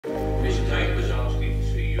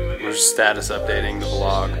was just status updating the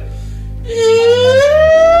vlog.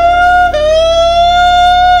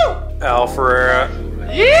 Al Ferreira.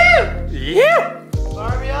 Yeah! Yeah!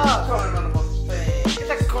 Fire me up! Corn on my face. Get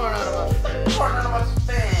that corn out of my face. Corn out of my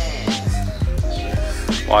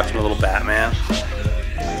face. Watching a little Batman.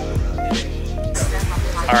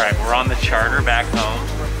 Alright, we're on the charter back home,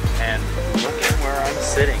 and look at where I'm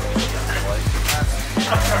sitting.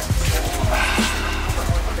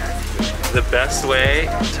 The best way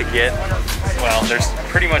to get, well, there's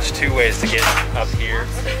pretty much two ways to get up here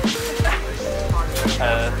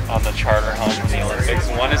on the charter home from the Olympics.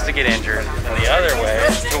 One is to get injured, and the other way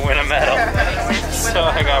is to win a medal. So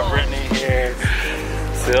I got Brittany here,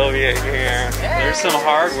 Sylvia here. There's some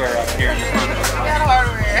hardware up here in the front of the car.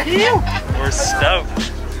 We're stoked.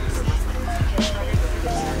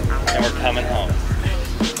 And we're coming home.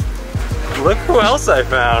 Look who else I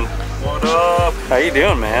found. What up? How you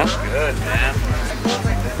doing, man? Good, man.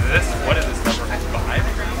 What is this number?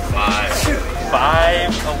 5?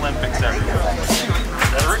 5 Olympics everywhere.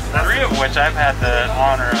 3 of which I've had the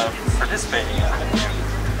honor of participating in.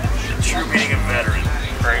 The true meaning of veteran.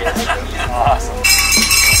 Great. Awesome.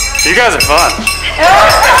 You guys are fun.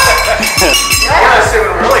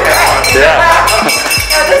 Yeah.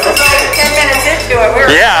 This is like 10 minutes into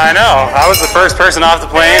it. Yeah, I know. I was the first person off the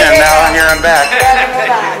plane, and now here I'm back.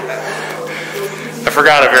 I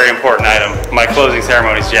forgot a very important item. My closing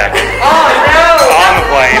ceremonies jacket. Oh no! On the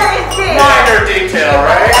plane. Minor detail,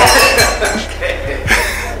 right?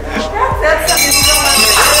 That's something you don't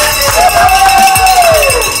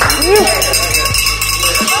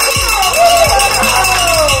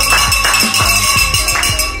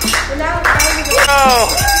Oh,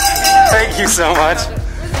 thank you so much.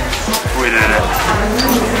 We did it.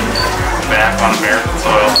 Back on American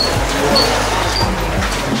soil.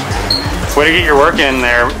 Way to get your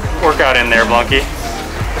workout in there, Blunky.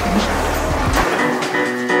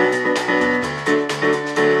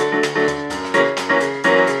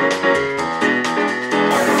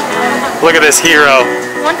 Look at this hero.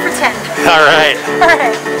 1 for 10. All right.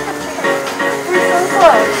 Alright. We're so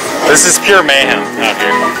close. This is pure mayhem out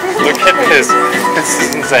here. Look at this. This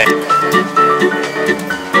is insane.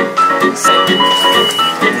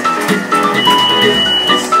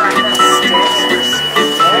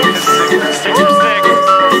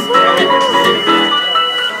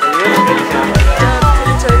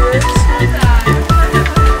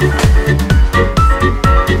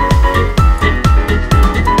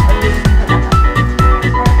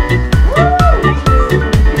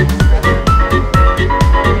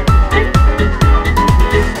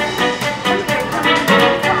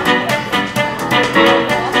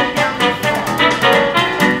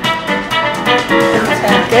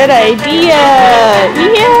 Good idea! Yay!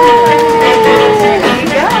 There you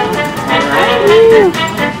go.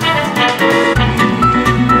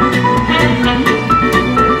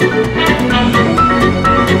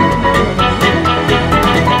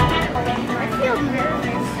 I feel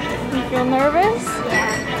nervous. You feel nervous?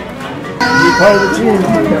 Yeah. You're part of the team.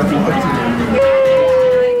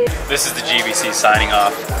 This is the GBC signing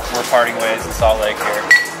off. We're parting ways in Salt Lake here.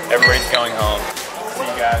 Everybody's going home. See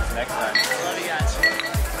you guys next time. Love you guys.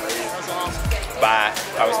 Bye.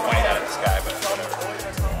 I was pointing out at the sky, but whatever.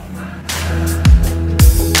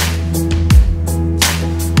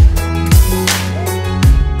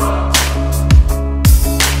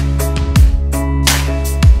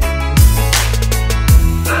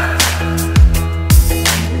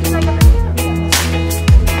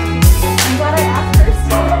 I'm glad I asked first.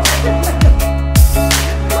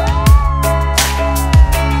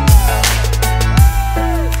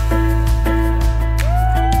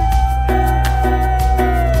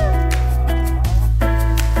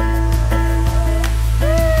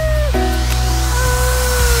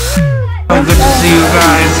 Good to see you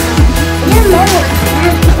guys.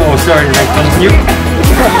 Oh, sorry to make fun of you.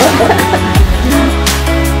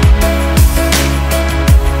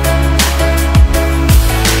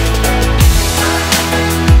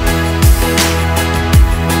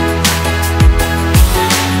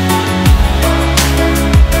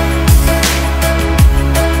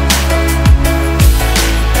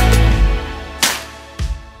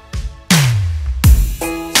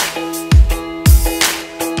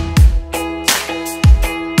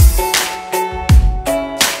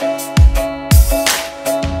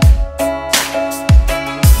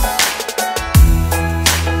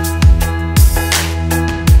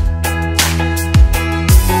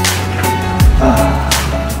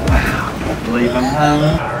 Believe I'm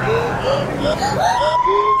home.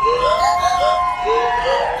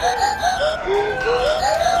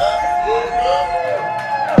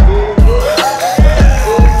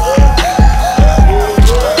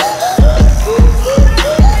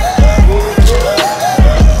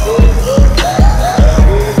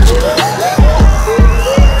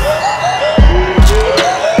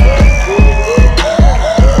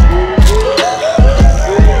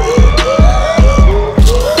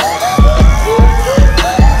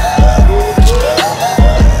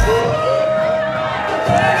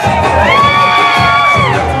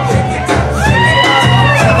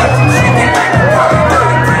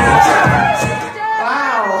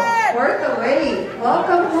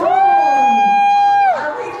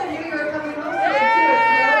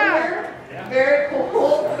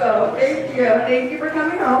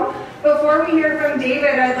 before we hear from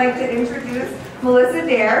David, I'd like to introduce Melissa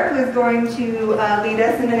Dare, who is going to lead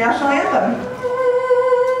us in the national anthem.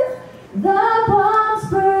 The bombs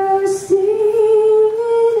bursting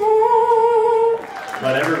in air.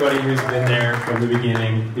 Let everybody who's been there from the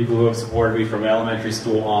beginning, people who have supported me from elementary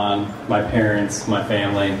school on, my parents, my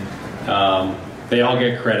family, they all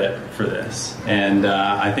get credit for this. And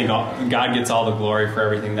I think God gets all the glory for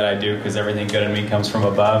everything that I do, because everything good in me comes from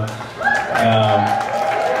above.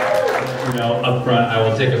 You know, up front, I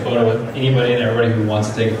will take a photo with anybody and everybody who wants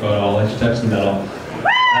to take a photo. I'll let you touch the metal.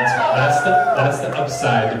 That's the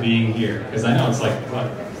upside to being here, because I know it's like,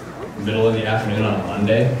 what, middle of the afternoon on a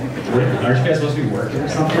Monday? Aren't you guys supposed to be working or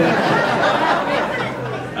something?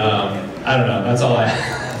 I don't know. That's all I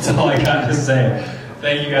got to say.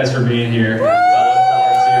 Thank you guys for being here. I look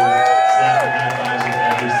forward to slapping high fives with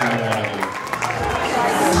every single one of you.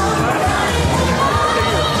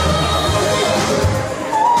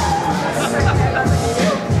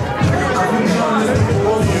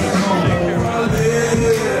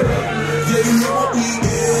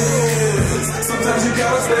 Sometimes you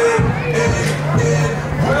gotta stay.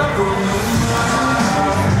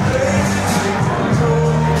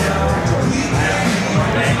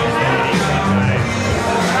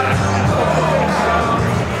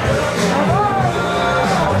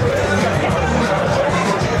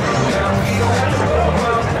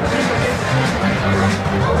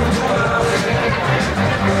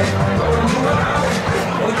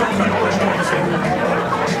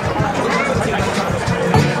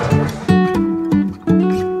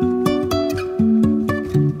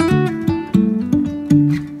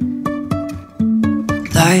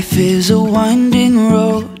 Life is a winding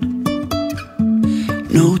road,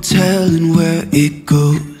 no telling where it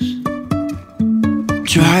goes.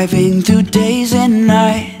 Driving through days and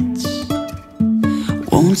nights,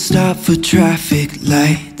 won't stop for traffic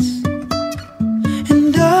lights.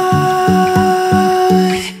 And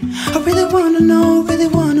I really wanna know,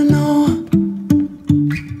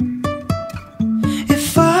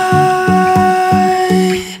 if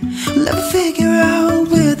I'll ever figure out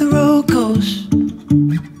where the road goes.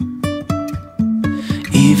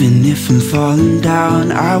 Even if I'm falling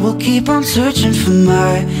down, I will keep on searching for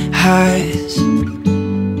my highs.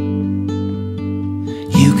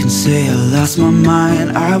 You can say I lost my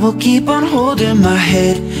mind, I will keep on holding my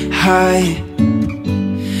head high,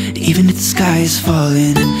 even if the sky is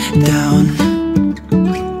falling down.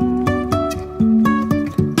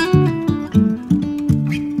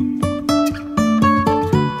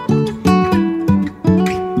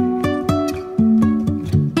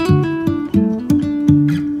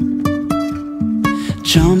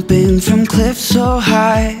 Jumping from cliffs so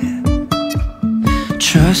high,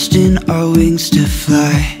 trusting our wings to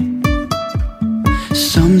fly.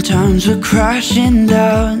 Sometimes we're crashing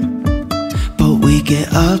down, but we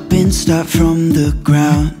get up and start from the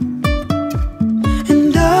ground.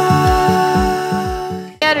 And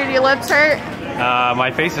Or do your lips hurt?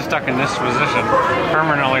 My face is stuck in this position.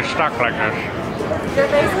 Permanently stuck like this. Your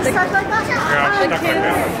face is stuck like that? Yeah, it's stuck like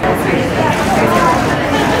that.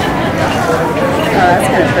 Oh, that's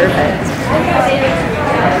kind of perfect.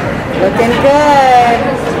 Looking good.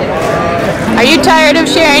 Are you tired of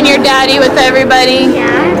sharing your daddy with everybody?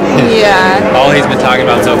 Yeah. All he's been talking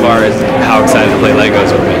about so far is how excited to play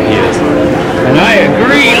Legos with me. He is. And I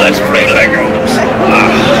agree, let's play Legos.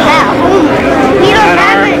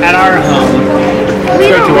 At our home. Let's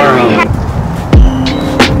go to our home.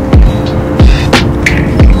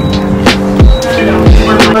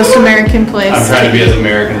 Most American place. I'm trying to be as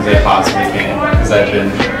American as I possibly can, because I've been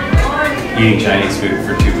eating Chinese food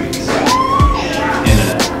for 2 weeks. In and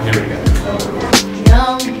out. Here we go.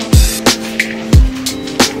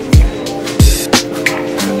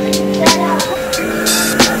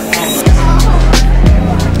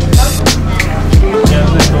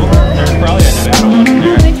 There's probably a Nevada one in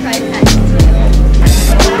there.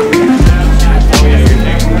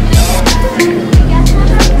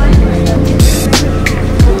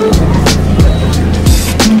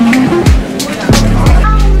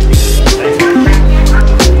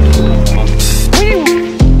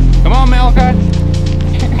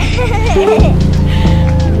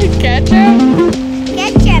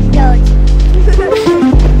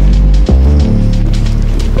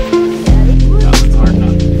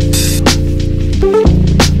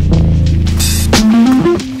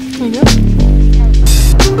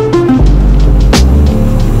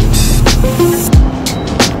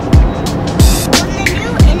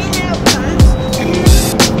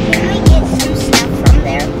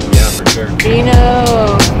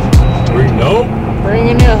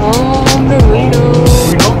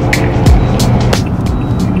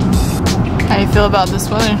 feel about this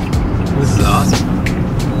weather? This is awesome.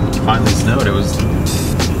 Finally snowed. It was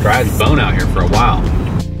dry as bone out here for a while.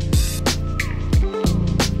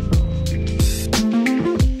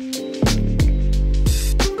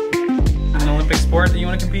 An Olympic sport that you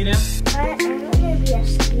want to compete in? I want to be a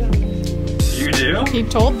skier. You do? He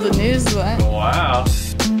told the news that. Wow.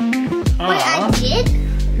 Wait, I did?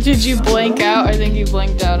 Did you blank out? I think you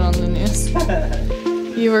blanked out on the news.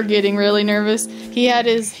 You were getting really nervous. He had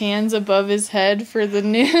his hands above his head for the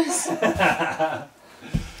news.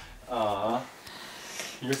 Aw.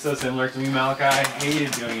 You're so similar to me, Malachi. I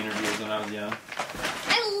hated doing interviews when I was young.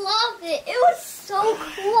 I loved it. It was so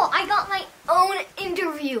cool. I got my own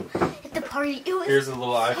interview at the party. It was Here's a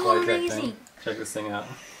little eye so flight check amazing. thing. Check this thing out.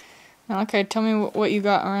 Okay, tell me what you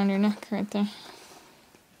got around your neck right there.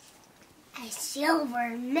 A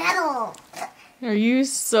silver medal. Are you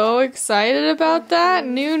so excited about that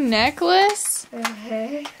new necklace?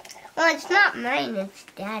 Well, it's not mine. It's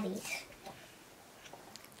Daddy's.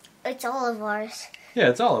 It's all of ours. Yeah,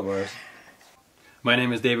 it's all of ours. My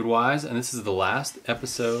name is David Wise, and this is the last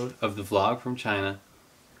episode of the vlog from China.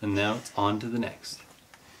 And now it's on to the next.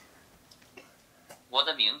 我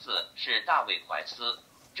的名字是大卫怀斯，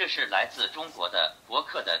这是来自中国的博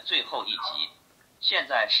客的最后一集，现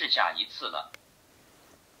在试下一次了。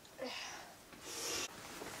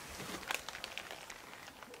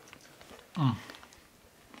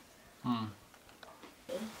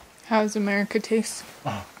 How's America taste?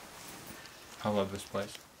 I love this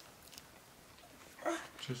place.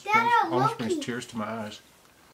 Just Dad, almost look. brings tears to my eyes.